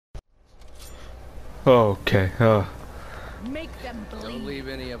Okay. Make them bleed. Don't leave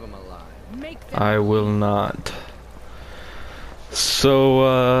any of them alive. Make them I will not.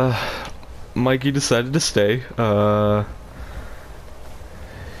 So, Mikey decided to stay,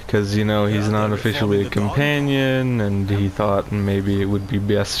 because, you know, he's not officially a companion, and he thought maybe it would be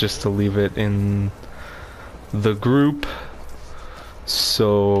best just to leave it in the group.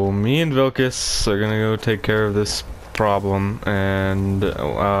 So, me and Vilcus are gonna go take care of this problem, and,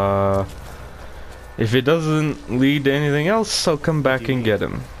 if it doesn't lead to anything else, I'll come back and get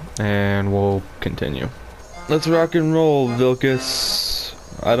him, and we'll continue. Let's rock and roll, Vilcus.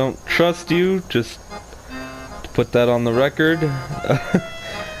 I don't trust you, just to put that on the record.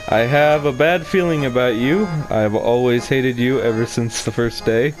 I have a bad feeling about you. I've always hated you ever since the first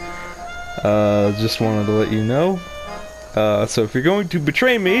day. Just wanted to let you know. So if you're going to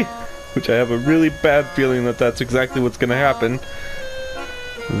betray me, which I have a really bad feeling that that's exactly what's gonna happen,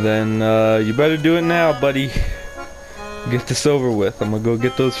 then you better do it now, buddy. Get this over with. I'm gonna go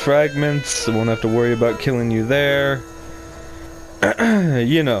get those fragments. I won't have to worry about killing you there.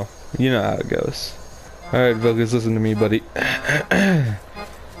 You know how it goes. Alright, Vilcus, listen to me, buddy.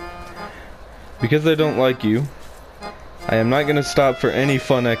 Because I don't like you, I am not gonna stop for any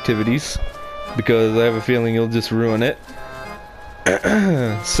fun activities, because I have a feeling you'll just ruin it.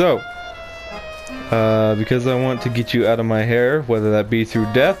 So, because I want to get you out of my hair, whether that be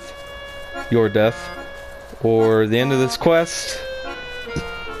through death, your death, or the end of this quest,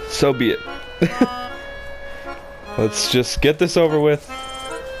 so be it. Let's just get this over with,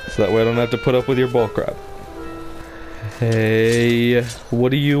 so that way I don't have to put up with your bullcrap. Hey, what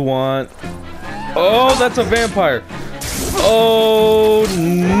do you want? Oh, that's a vampire! Oh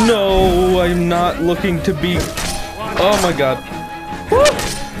no, I'm not looking to be... Oh my god. Woo!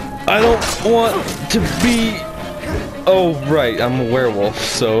 I don't want to be... Oh right, I'm a werewolf,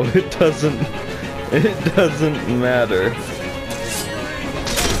 so it doesn't matter.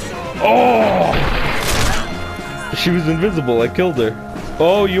 Oh! She was invisible, I killed her.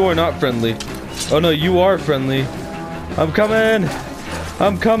 Oh, you are not friendly. Oh no, you are friendly. I'm coming!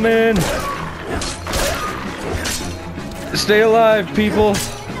 I'm coming! Stay alive, people!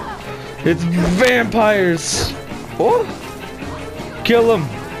 It's vampires! Oh! Kill them!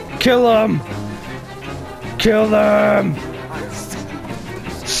 Kill them! Kill them!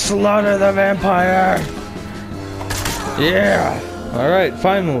 Slaughter the vampire! Yeah! Alright,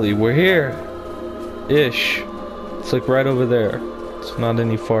 finally, we're here. Ish. It's like right over there. It's not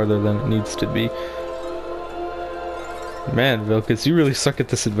any farther than it needs to be. Man, Vilcus, you really suck at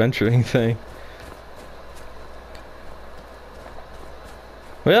this adventuring thing.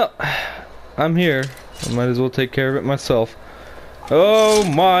 Well, I'm here. I might as well take care of it myself. Oh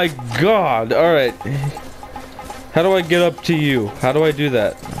my god! Alright. How do I get up to you? How do I do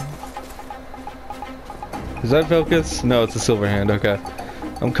that? Is that Vilcus? No, it's a silver hand. Okay.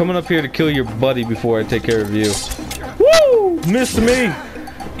 I'm coming up here to kill your buddy before I take care of you. Woo! Missed me!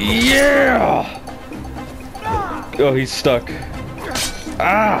 Yeah! Oh, he's stuck.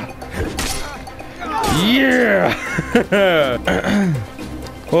 Ah! Yeah!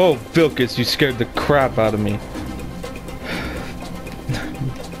 Oh, Vilcus, you scared the crap out of me.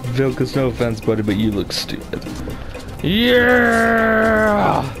 Vilcus, no offense, buddy, but you look stupid.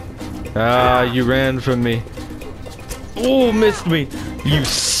 Yeah! Ah, you ran from me. Oh, missed me. You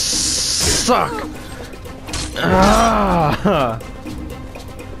suck. Ah!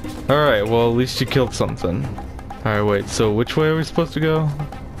 Alright, well, at least you killed something. Alright, wait, so which way are we supposed to go?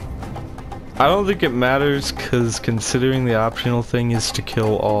 I don't think it matters, because considering the optional thing is to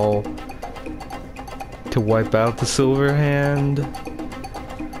kill all... to wipe out the silver hand...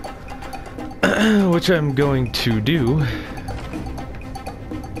 which I'm going to do.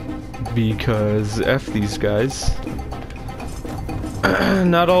 Because F these guys.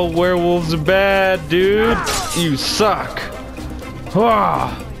 Not all werewolves are bad, dude! You suck!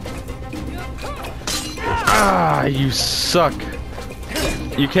 Ah! Ah, you suck!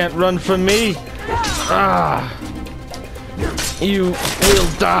 You can't run from me! Ah! You will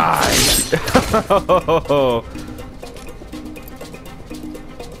die!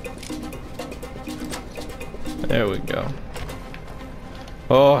 There we go.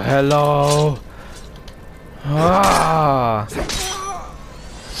 Oh, hello! Ah!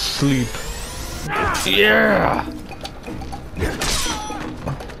 Sleep. Yeah!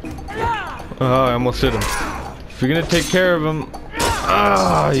 Oh, I almost hit him. If you're gonna take care of him...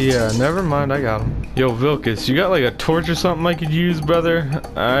 Ah, yeah, never mind, I got him. Yo, Vilcus, you got like a torch or something I could use, brother?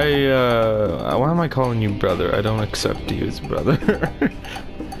 Why am I calling you brother? I don't accept you as brother.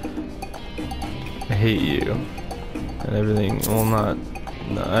 I hate you. And everything, well not...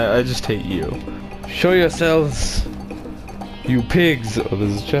 No, I just hate you. Show yourselves, you pigs! Oh,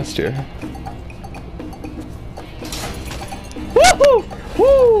 there's a chest here. Woohoo!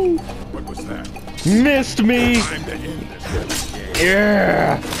 Woo! What was that? Missed me! Time to end this.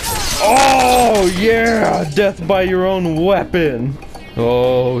 Yeah! Oh, yeah! Death by your own weapon!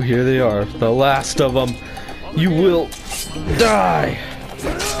 Oh, here they are. The last of them. You will die!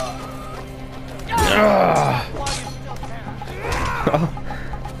 Ah!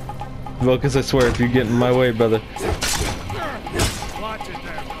 Vilkas, I swear, if you get in my way, brother.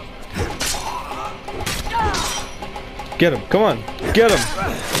 Get him, come on, get him!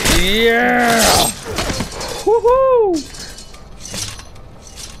 Yeah! Woohoo!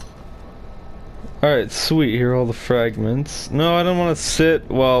 Alright, sweet, here are all the fragments. No, I don't want to sit,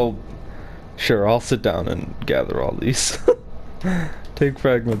 well, sure, I'll sit down and gather all these. Take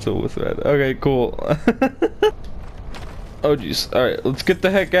fragments of Wuuthrad. Okay, cool. Oh jeez, alright, let's get the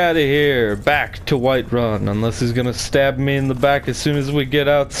heck out of here. Back to Whiterun, unless he's gonna stab me in the back as soon as we get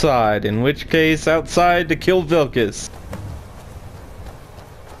outside. In which case, outside to kill Vilkas.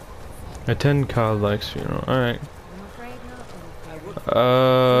 Attend Kodlak's funeral, alright.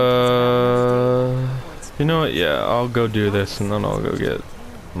 You know what, yeah, I'll go do this and then I'll go get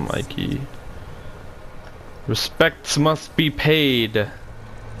Mikey. Respects must be paid.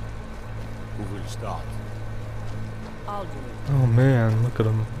 Who will start? I'll do it. Oh man, look at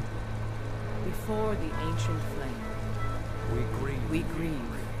him. Before the ancient flame, We grieve. we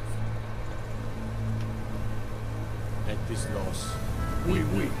grieve. At this loss, We we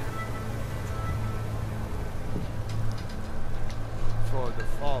weep. weep. For the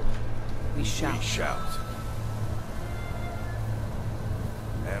fallen, We shout. we shout.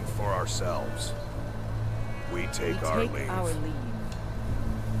 And for ourselves, we take, We our, take leave. our leave.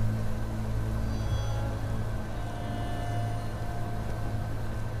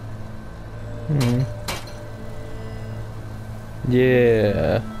 Hmm.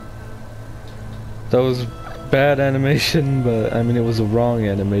 Yeah. That was bad animation, but I mean it was a wrong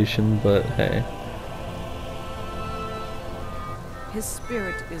animation, but hey. His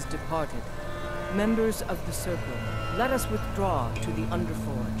spirit is departed. Members of the circle, let us withdraw to the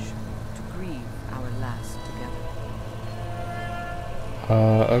Underforge to grieve our last together.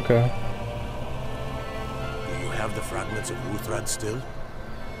 Okay. Do you have the fragments of Wuuthrad still?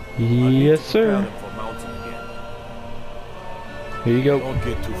 Yes, sir. For mountain again. Here you go. Don't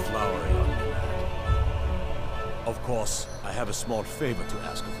get too flowery on me, lad. Of course, I have a small favor to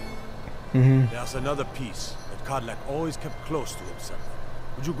ask of you. Mm-hmm. There's another piece that Kodlak always kept close to himself.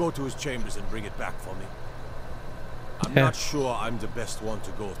 Would you go to his chambers and bring it back for me? I'm Yeah. not sure I'm the best one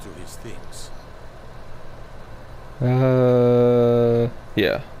to go through his things.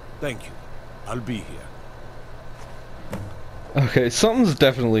 Yeah. Thank you. I'll be here. Okay, something's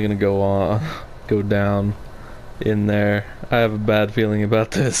definitely gonna go down in there. I have a bad feeling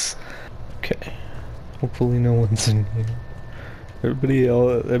about this. Okay. Hopefully no one's in here.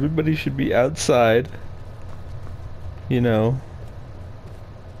 Everybody should be outside. You know.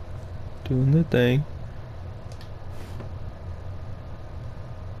 Doing the thing.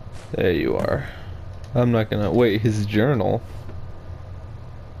 There you are. I'm not gonna wait, his journal.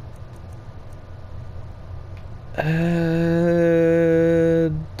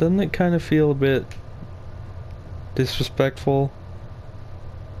 Doesn't it kind of feel a bit disrespectful?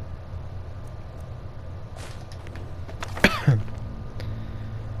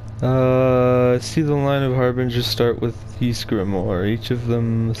 See the line of harbingers start with Grimoire. Each of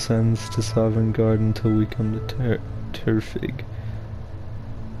them ascends to Sovereign Guard until we come to Turfig,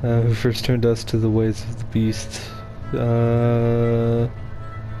 who first turned us to the ways of the beast. And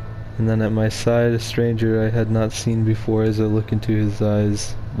then at my side, a stranger I had not seen before. As I look into his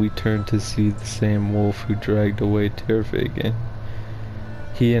eyes, we turn to see the same wolf who dragged away Turfig.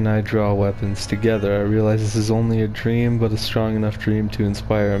 He and I draw weapons together. I realize this is only a dream, but a strong enough dream to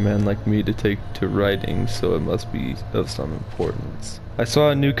inspire a man like me to take to writing, so it must be of some importance. I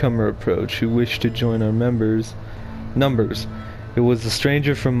saw a newcomer approach who wished to join our numbers. It was the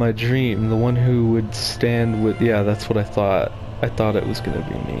stranger from my dream, the one who would stand with... Yeah, that's what I thought. I thought it was gonna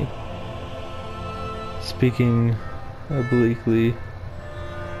be me. Speaking obliquely,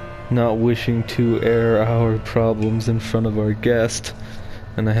 not wishing to air our problems in front of our guest,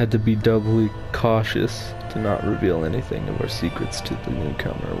 and I had to be doubly cautious to not reveal anything of our secrets to the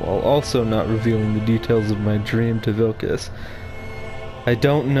newcomer, while also not revealing the details of my dream to Vilkas. I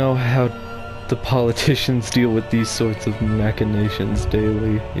don't know how the politicians deal with these sorts of machinations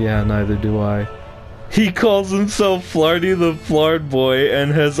daily. Yeah, neither do I. He calls himself Flardy the Flard Boy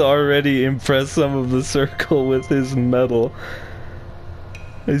and has already impressed some of the circle with his medal.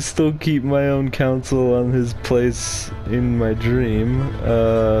 I still keep my own counsel on his place in my dream.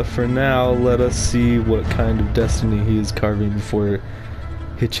 For now, let us see what kind of destiny he is carving before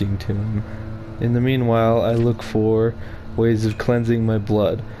hitching to him. In the meanwhile, I look for ways of cleansing my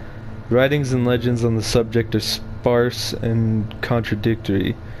blood. Writings and legends on the subject are sparse and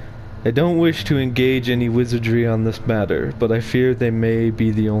contradictory. I don't wish to engage any wizardry on this matter, but I fear they may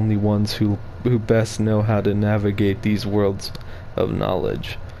be the only ones who best know how to navigate these worlds of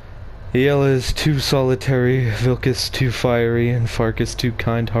knowledge. Iela is too solitary, Vilcus too fiery, and Farkas too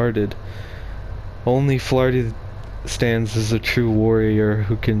kind-hearted. Only Flarty stands as a true warrior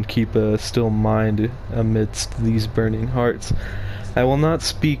who can keep a still mind amidst these burning hearts. I will not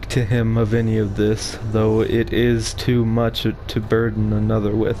speak to him of any of this, though it is too much to burden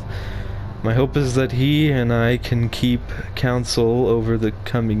another with. My hope is that he and I can keep counsel over the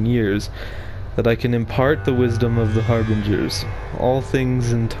coming years, that I can impart the wisdom of the harbingers, all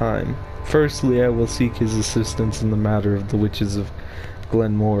things in time. Firstly, I will seek his assistance in the matter of the witches of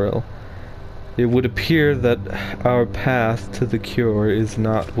Glenmoril. It would appear that our path to the cure is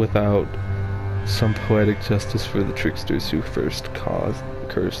not without some poetic justice for the tricksters who first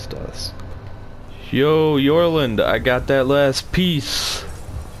cursed us. Yo, Yorland, I got that last piece.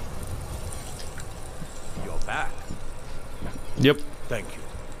 You're back. Yep. Thank you.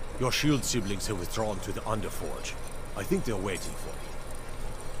 Your shield siblings have withdrawn to the Underforge. I think they're waiting for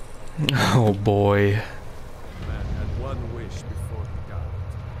you. Oh boy. Man had one wish before he got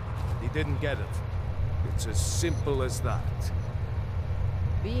it. He didn't get it. It's as simple as that.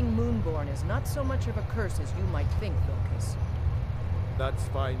 Being Moonborn is not so much of a curse as you might think, Vilcus. That's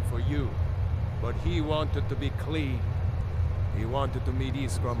fine for you. But he wanted to be clean. He wanted to meet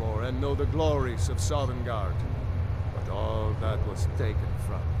Ysgramor and know the glories of Sovngarde. But all that was taken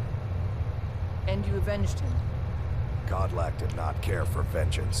from him. And you avenged him. Kodlak did not care for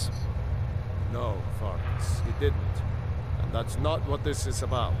vengeance. No, Farkas, he didn't. And that's not what this is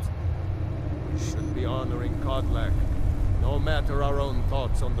about. We should be honoring Kodlak, no matter our own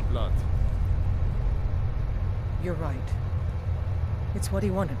thoughts on the blood. You're right. It's what he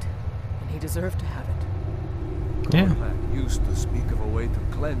wanted, and he deserved to have it. Yeah. Kodlak used to speak of a way to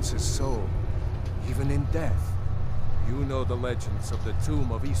cleanse his soul, even in death. You know the legends of the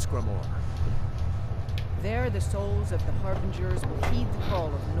tomb of Ysgramor. There, the souls of the Harbingers will heed the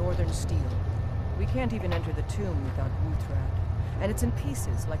call of Northern Steel. We can't even enter the tomb without Wuuthrad, and it's in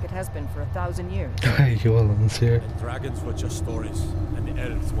pieces like it has been for 1,000 years. Yorland's here. And dragons were just stories, and the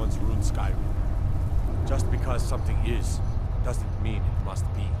elves once ruled Skyrim. Just because something is, doesn't mean it must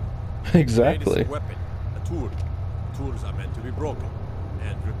be. Exactly. Blade is a weapon, a tool. Tools are meant to be broken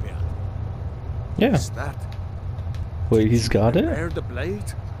and repaired. Yeah. Is that? Wait, he's got it? Repair the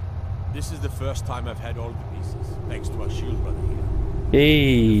blade? This is the first time I've had all the pieces, thanks to our shield brother here.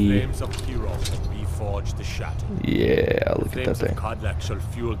 Hey. Flames of heroes have reforged the shadow. Yeah, look The at that flames of thing. Kodlak shall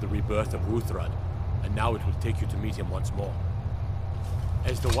fuel the rebirth of Wuuthrad, and now it will take you to meet him once more.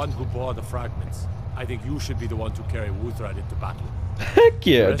 As the one who bore the fragments, I think you should be the one to carry Wuuthrad into battle. Heck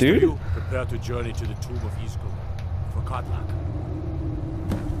The yeah, rest of dude. you, prepare to journey to the tomb of Ysgramor for Kodlak.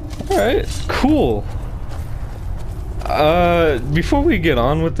 Alright, cool. Before we get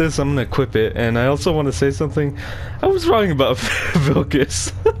on with this, I'm gonna equip it, and I also want to say something. I was wrong about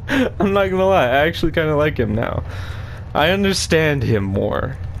Vilcus. I'm not gonna lie, I actually kind of like him now. I understand him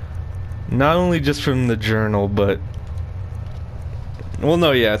more. Not only just from the journal, but... Well,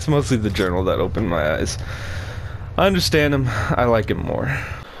 no, yeah, it's mostly the journal that opened my eyes. I understand him, I like him more.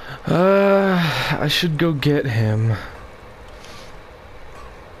 I should go get him.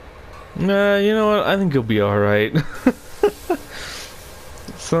 Nah, you know what? I think he'll be alright.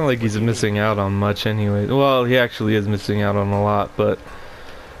 It's not like he's missing out on much anyway. Well, he actually is missing out on a lot, but...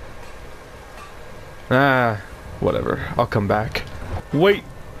 whatever. I'll come back. Wait!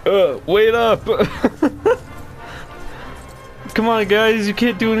 Wait up! Come on, guys, you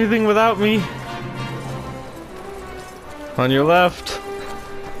can't do anything without me. On your left.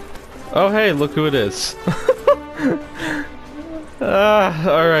 Oh, hey, look who it is.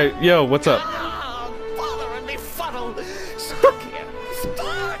 Alright. Yo, what's up? Bother and befuddle! Stuck here!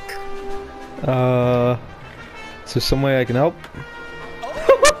 Stuck! Is there some way I can help?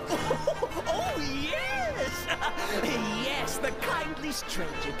 Oh, yes! Yes, the kindly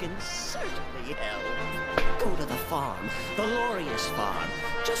stranger can certainly help. Go to the farm, the Lorius farm,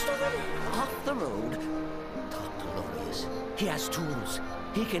 just over there, off the road. Talk to Lorius. He has tools.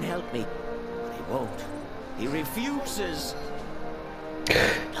 He can help me. But he won't. He refuses.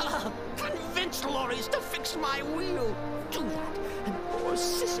 Convince Lorius to fix my wheel. Do that, and poor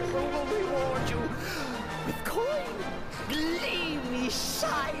Cicero will reward you with coin. Believe me,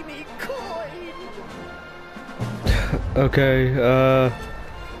 shiny coin. Okay,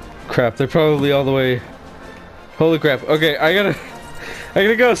 crap, they're probably all the way. Holy crap. Okay, I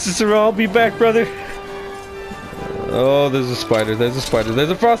gotta go, Cicero. I'll be back, brother. Oh, there's a spider. There's a spider. There's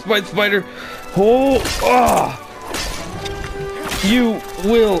a frostbite spider. Oh, you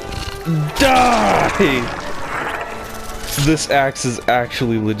will die. This axe is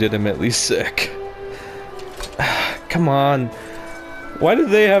actually legitimately sick. Come on. Why do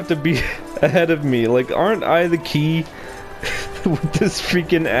they have to be ahead of me? Like, aren't I the key with this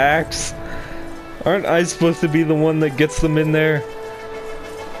freaking axe? Aren't I supposed to be the one that gets them in there?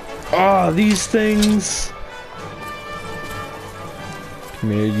 Ah, these things.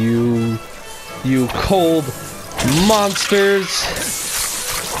 Come here, you cold monsters.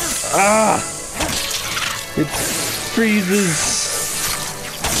 Ah, it freezes.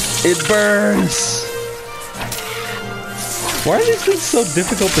 It burns. Why are these things so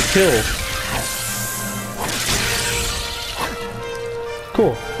difficult to kill?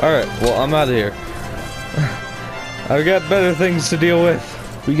 Cool. Alright, well, I'm out of here. I've got better things to deal with.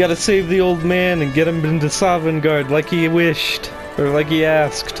 We gotta save the old man and get him into Sovngarde like he wished. Or like he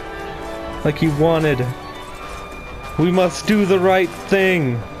asked. Like he wanted. We must do the right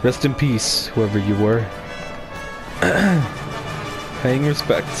thing. Rest in peace, whoever you were. Paying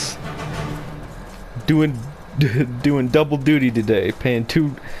respects. Doing double duty today.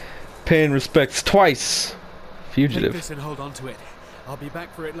 Paying respects twice. Fugitive. Take this and hold on to it. I'll be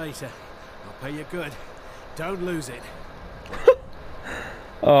back for it later. I'll pay you good. Don't lose it.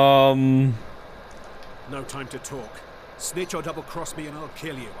 No time to talk. Snitch or double cross me and I'll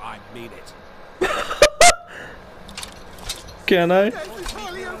kill you. I mean it. Can I? Did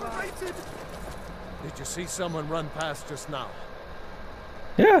you see someone run past just now?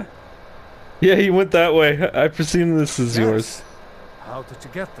 Yeah. Yeah, he went that way. I presume this is yours. How did you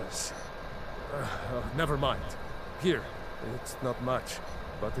get this? Never mind. Here. It's not much,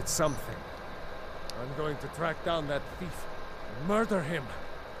 but it's something. I'm going to track down that thief and murder him.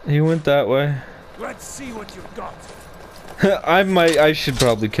 He went that way. Let's see what you've got. I should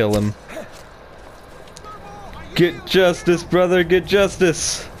probably kill him. Get justice, brother, get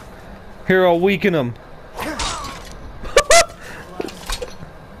justice. Here, I'll weaken him.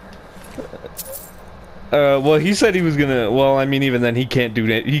 Well, he said he was gonna. Well, I mean, even then, he can't do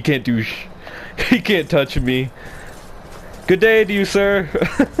that. He can't touch me. Good day to you, sir.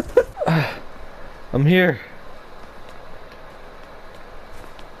 I'm here.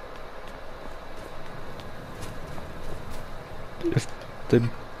 If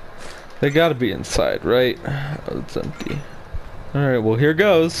they gotta be inside, right? Oh, it's empty. Alright, well, here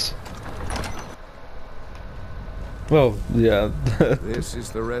goes. Well, yeah. This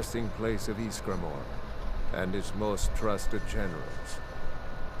is the resting place of Ysgramor and its most trusted generals.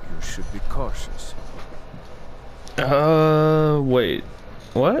 You should be cautious. Wait.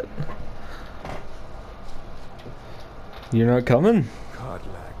 What? You're not coming?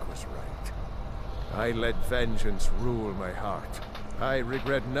 Kodlak was right. I let vengeance rule my heart. I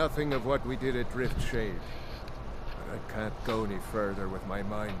regret nothing of what we did at Driftshade. But I can't go any further with my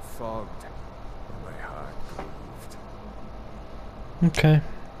mind fogged and my heart grieved. Okay.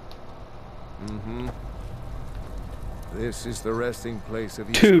 This is the resting place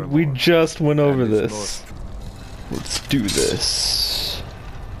of Dude, we Ysgramor, just went over and its this. Let's do this.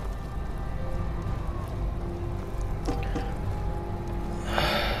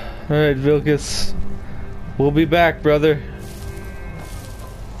 Alright, Vilkas. We'll be back, brother.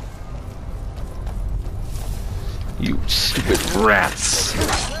 You stupid rats!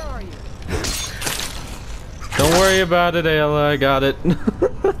 Don't worry about it, Ayla, I got it.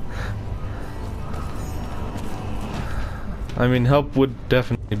 I mean, help would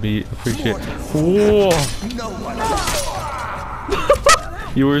definitely be appreciated. Whoa!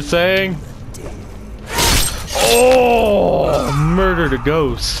 You were saying? Oh! Murdered a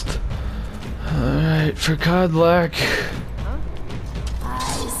ghost. Alright, for Kodlak.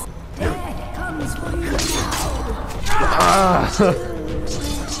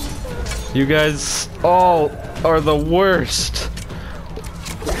 You guys all are the worst.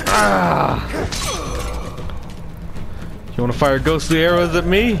 You wanna fire ghostly arrows at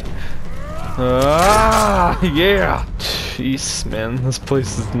me? Yeah! Jeez, man, this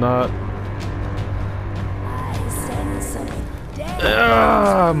place is not...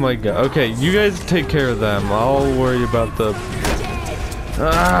 Oh my god. Okay, you guys take care of them. I'll worry about the...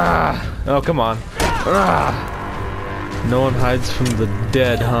 Oh, come on. No one hides from the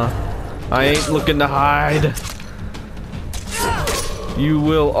dead, huh? I ain't looking to hide. You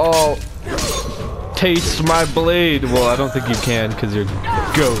will all taste my blade. Well, I don't think you can because you're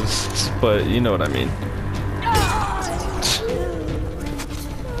ghosts, but you know what I mean.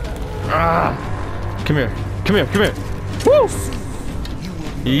 Ah! Come here. Come here. Come here. Woo!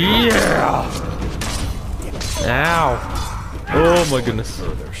 Yeah! Ow! Oh my goodness.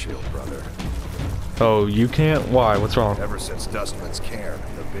 Further, shield brother. Oh, you can't? Why? What's wrong? Ever since Dustman's cairn,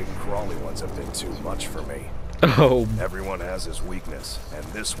 the big crawly ones have been too much for me. Oh. Everyone has his weakness, and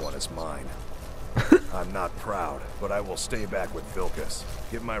this one is mine. I'm not proud, but I will stay back with Vilkas.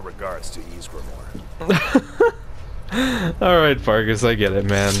 Give my regards to Ysgramor. Alright, Fargus, I get it,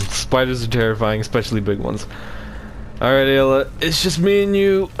 man. Spiders are terrifying, especially big ones. Alright, Ayla, it's just me and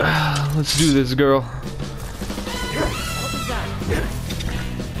you. Let's do this, girl.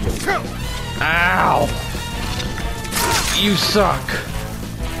 Ow! You suck!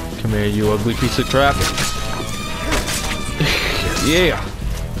 Come here, you ugly piece of crap. Yeah!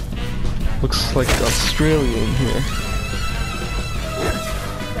 Looks like Australian here.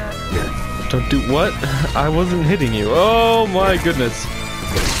 Don't do what? I wasn't hitting you. Oh my goodness.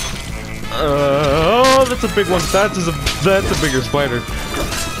 Oh, that's a big one. That's a bigger spider.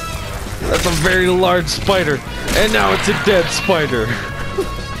 That's a very large spider. And now it's a dead spider.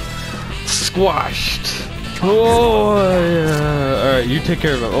 Squashed. Oh, yeah. Alright, you take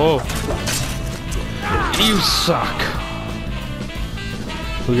care of him. Oh. You suck.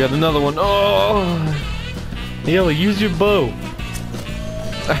 We got another one. Oh. Yellow, use your bow.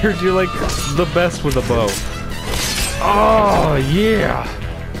 I heard you're like the best with a bow. Oh, yeah.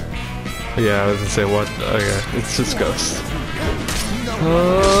 Yeah, I was gonna say what? Okay, it's just ghosts.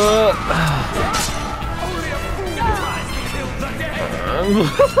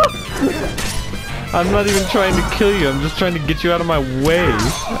 I'm not even trying to kill you, I'm just trying to get you out of my way.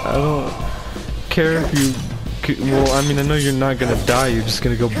 I don't care if you... Well, I mean, I know you're not gonna die, you're just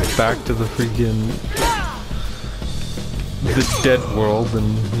gonna go back to the freaking... the dead world,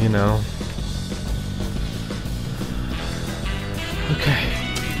 and, you know... Okay.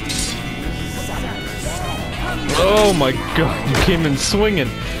 Oh my god, you came in swinging!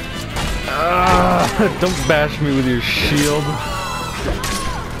 Ah, don't bash me with your shield.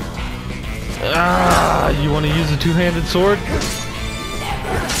 Ah, you want to use a two-handed sword?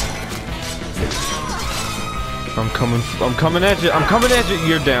 I'm coming at you,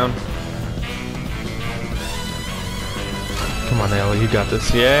 you're down. Come on, Ellie, you got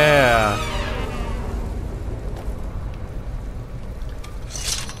this, yeah!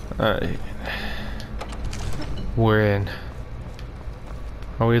 Alright. We're in.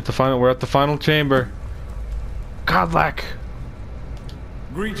 Are we at the final? We're at the final chamber. Kodlak!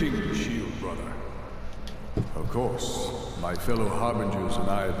 Greetings, shield brother. Of course, my fellow harbingers and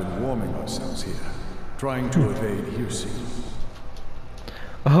I have been warming ourselves here, trying to evade hearsay.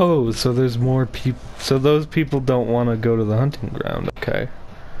 Oh, so there's more people. So those people don't want to go to the hunting ground. Okay.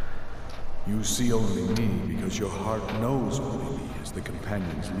 You see only me because your heart knows only me as the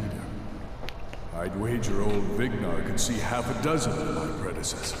companion's leader. I'd wager old Vignar could see half a dozen of my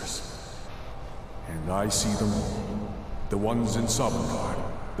predecessors. And I see them all. The ones in Sovngarde,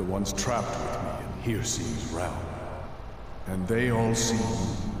 the ones trapped with me in Hearsay's realm. And they all see you.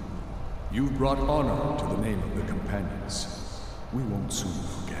 You've brought honor to the name of the companions. We won't soon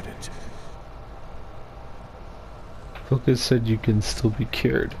forget it. Focus said you can still be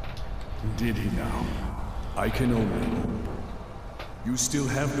cured. Did he now? I can only hope. You still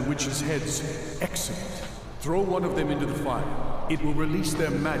have the witches' heads. Excellent. Throw one of them into the fire. It will release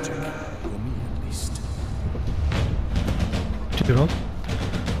their magic. For me, at least. Dude,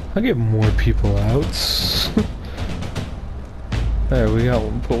 I'll get more people out. There, we got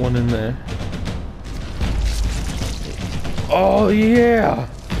one. Put one in there. Oh, yeah!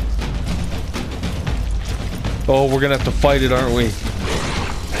 Oh, we're gonna have to fight it, aren't we?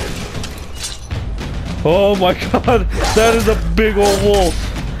 Oh my god, that is a big old wolf.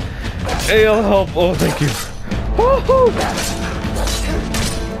 Hey, I'll help. Oh, thank you. Woohoo!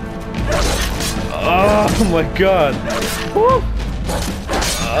 Oh my god. Woo!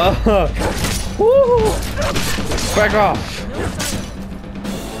 Woo! Back off.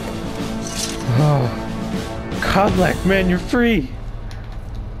 Oh. Kodlak, man, you're free.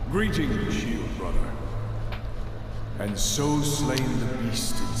 Greetings, shield brother. And so slain the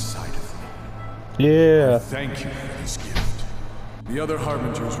beast inside of me. Yeah. Thank you for this gift. The other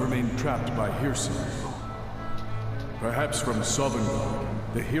harbingers remain trapped by hearsay. Perhaps from Sovngarde,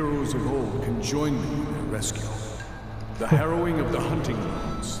 the heroes of old can join me in their rescue. The harrowing of the hunting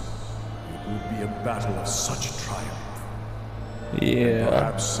grounds. It would be a battle of such triumph. Yeah. And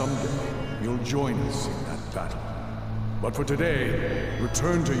perhaps someday you'll join us in that battle. But for today,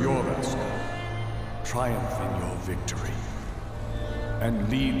 return to your vessel. triumph in your victory, and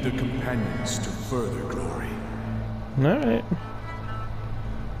lead the companions to further glory. Alright.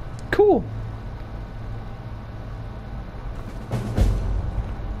 Cool.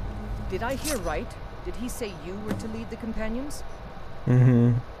 Did I hear right? Did he say you were to lead the companions?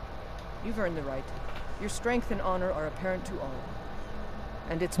 Mm-hmm. You've earned the right. Your strength and honor are apparent to all.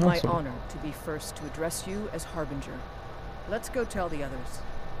 And it's my honor to be first to address you as Harbinger. Let's go tell the others.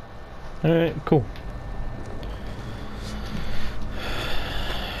 Alright, cool.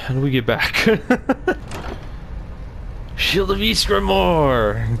 How do we get back? Shield of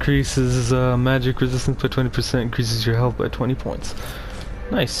Ysgramor! Increases magic resistance by 20%, increases your health by 20 points.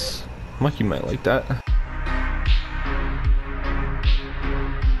 Nice. Monkey might like that.